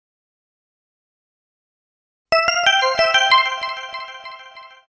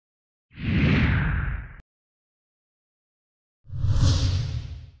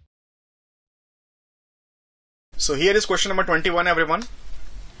So here is question number 21, everyone.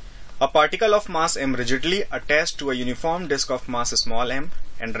 A particle of mass m rigidly attached to a uniform disk of mass small m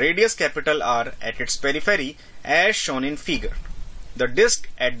and radius capital R at its periphery as shown in figure. The disk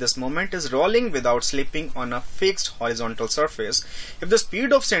at this moment is rolling without slipping on a fixed horizontal surface. If the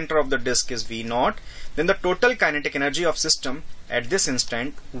speed of center of the disk is v0, then the total kinetic energy of system at this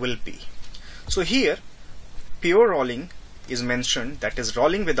instant will be. So here pure rolling is mentioned, that is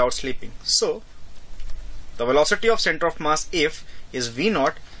rolling without slipping. So the velocity of center of mass if is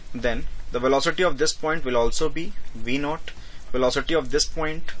v0, then the velocity of this point will also be v0, velocity of this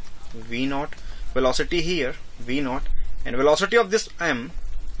point v0, velocity here v0, and velocity of this m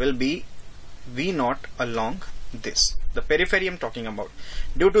will be v0 along this, the periphery I'm talking about.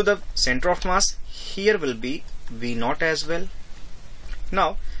 Due to the center of mass, here will be v0 as well.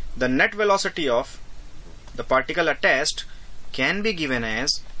 Now the net velocity of the particle attached can be given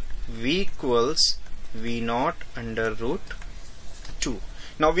as v equals v0 under root 2.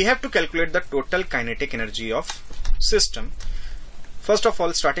 Now we have to calculate the total kinetic energy of system. First of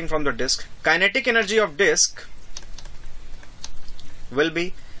all, starting from the disk, kinetic energy of disk will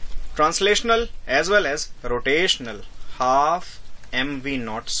be translational as well as rotational, half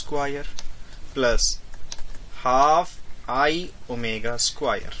mv0 square plus half I omega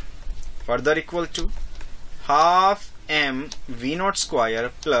square, further equal to half m v0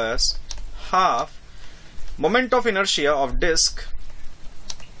 square plus half moment of inertia of disk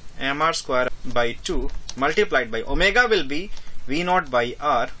mr square by 2 multiplied by omega will be v0 by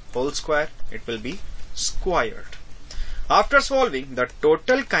r whole square, it will be squared. After solving, the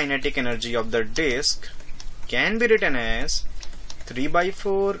total kinetic energy of the disk can be written as 3 by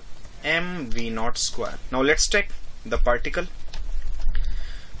 4 m v0 square. Now let's take the particle.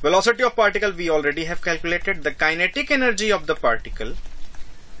 Velocity of particle we already have calculated. The kinetic energy of the particle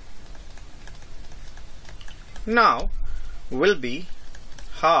now will be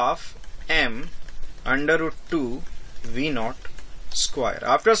half m under root 2 v0 square.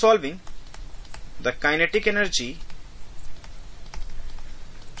 After solving, the kinetic energy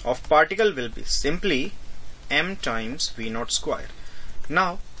of particle will be simply m times v0 square.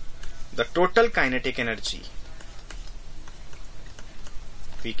 Now the total kinetic energy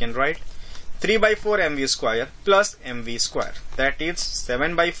we can write 3 by 4 mv square plus mv square, that is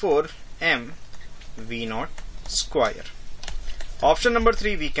 7 by 4 m v0 square. Option number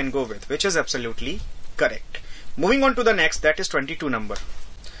 3 we can go with, which is absolutely correct. Moving on to the next, that is 22 number.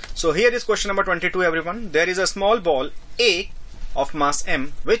 So here is question number 22, everyone. There is a small ball A of mass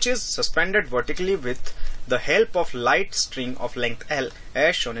m which is suspended vertically with the help of light string of length L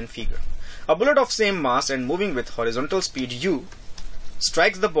as shown in figure. A bullet of same mass and moving with horizontal speed u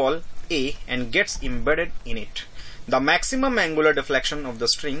strikes the ball A and gets embedded in it. The maximum angular deflection of the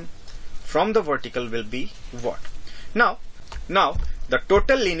string from the vertical will be what? Now the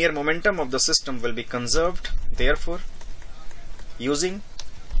total linear momentum of the system will be conserved. Therefore, using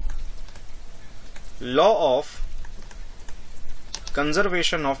law of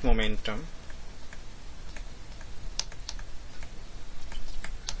conservation of momentum,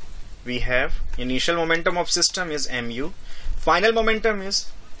 we have initial momentum of system is mu, final momentum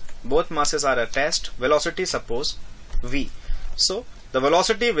is both masses are attached, velocity suppose v. So the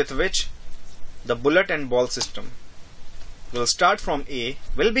velocity with which the bullet and ball system will start from A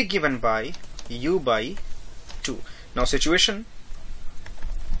will be given by u by 2. Now situation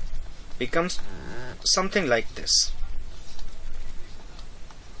becomes something like this: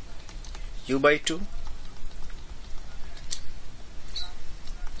 u by 2.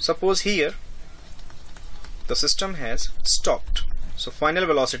 Suppose here the system has stopped, so final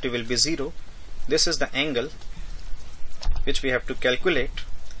velocity will be 0. This is the angle which we have to calculate.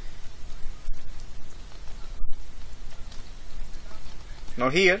 Now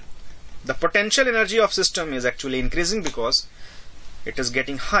here the potential energy of system is actually increasing because it is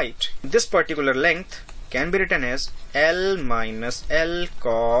getting height. This particular length can be written as L minus L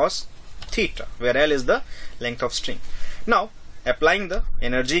cos theta, where L is the length of string. Now applying the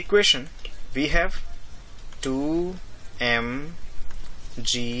energy equation, we have 2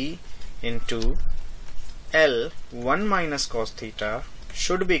 mg into L 1 minus cos theta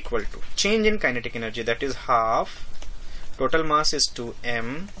should be equal to change in kinetic energy, that is half, total mass is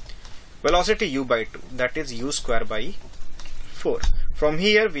 2m, velocity u by 2, that is u square by 4. From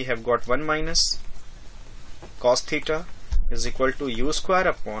here we have got 1 minus cos theta is equal to u square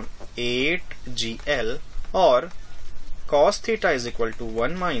upon 8gl, or cos theta is equal to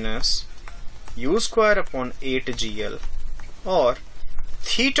 1 minus u square upon 8gl, or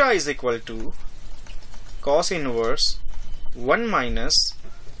theta is equal to cos inverse 1 minus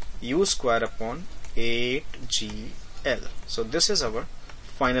u square upon 8GL. So this is our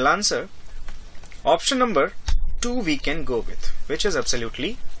final answer. Option number 2 we can go with, which is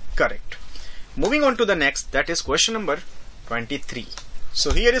absolutely correct. Moving on to the next, that is question number 23.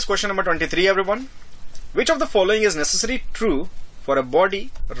 So here is question number 23, everyone. Which of the following is necessarily true for a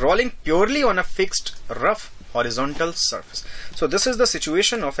body rolling purely on a fixed rough horizontal surface? So this is the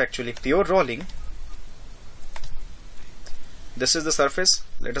situation of actually pure rolling. This is the surface,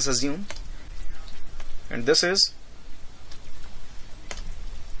 let us assume, and this is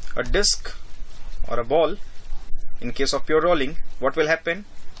a disc or a ball. In case of pure rolling, what will happen?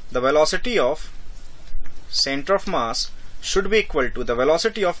 The velocity of center of mass should be equal to the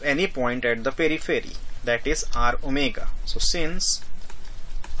velocity of any point at the periphery, that is r omega. So since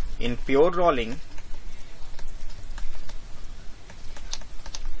in pure rolling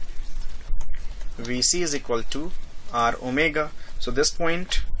Vc is equal to r omega, so this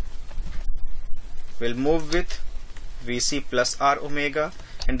point will move with Vc plus r omega,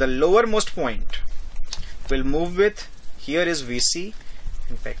 and the lowermost point will move with, here is Vc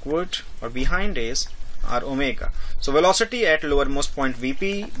and backward or behind is r omega. So velocity at lowermost point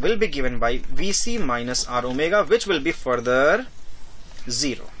Vp will be given by Vc minus r omega, which will be further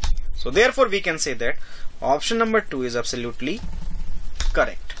 0. So therefore we can say that option number 2 is absolutely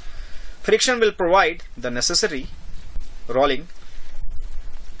correct. Friction will provide the necessary rolling,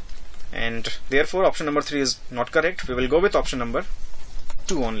 and therefore option number 3 is not correct. We will go with option number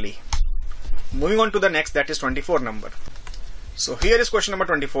 2 only. Moving on to the next, that is 24 number. So here is question number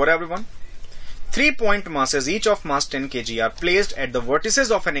 24, everyone. 3 point masses, each of mass 10 kg, are placed at the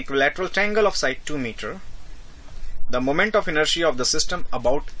vertices of an equilateral triangle of side 2 meter. The moment of inertia of the system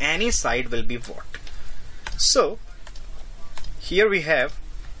about any side will be what? So here we have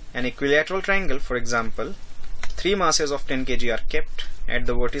an equilateral triangle. For example, 3 masses of 10 kg are kept at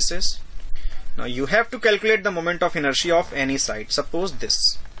the vertices. Now you have to calculate the moment of inertia of any side. Suppose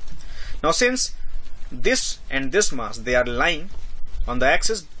this. Now since this and this mass, they are lying on the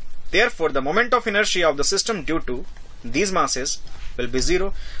axis, therefore the moment of inertia of the system due to these masses will be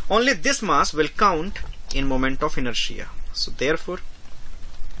 0. Only this mass will count in moment of inertia. So therefore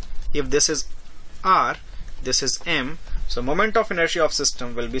if this is r, this is m, so moment of inertia of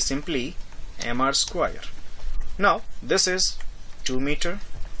system will be simply mr square. Now this is 2 meter,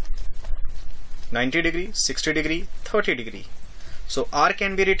 90 degree, 60 degree, 30 degree. So r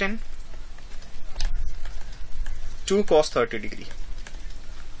can be written 2 cos 30 degree.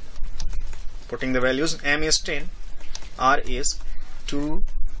 Putting the values, m is 10, r is 2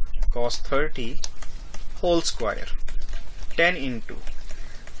 cos 30 whole square. 10 into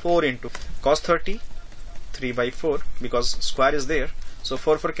 4 into cos 30, 3 by 4, because square is there. So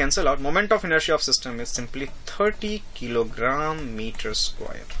 4 cancel out. Moment of inertia of system is simply 30 kilogram meter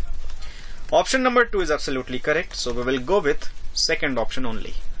square. Option number 2 is absolutely correct. So we will go with second option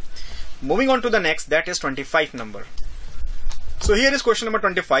only. Moving on to the next, that is 25 number. So here is question number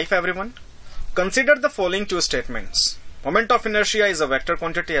 25, everyone. Consider the following two statements. Moment of inertia is a vector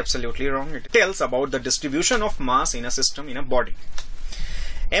quantity, absolutely wrong. It tells about the distribution of mass in a system, in a body.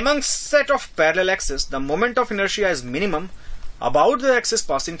 Among set of parallel axes, the moment of inertia is minimum about the axis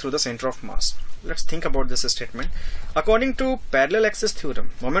passing through the center of mass. Let's think about this statement. According to parallel axis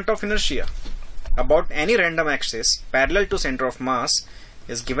theorem, moment of inertia about any random axis parallel to center of mass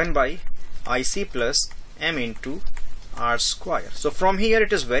is given by IC plus m into r square. So from here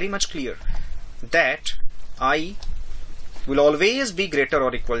it is very much clear that I will always be greater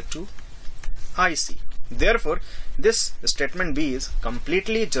or equal to IC. Therefore, this statement B is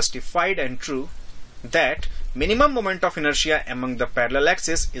completely justified and true, that minimum moment of inertia among the parallel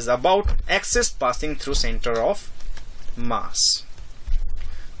axis is about axis passing through center of mass.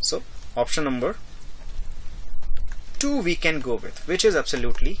 So option number 2 we can go with, which is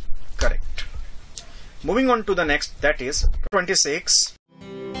absolutely correct. Moving on to the next, that is 26.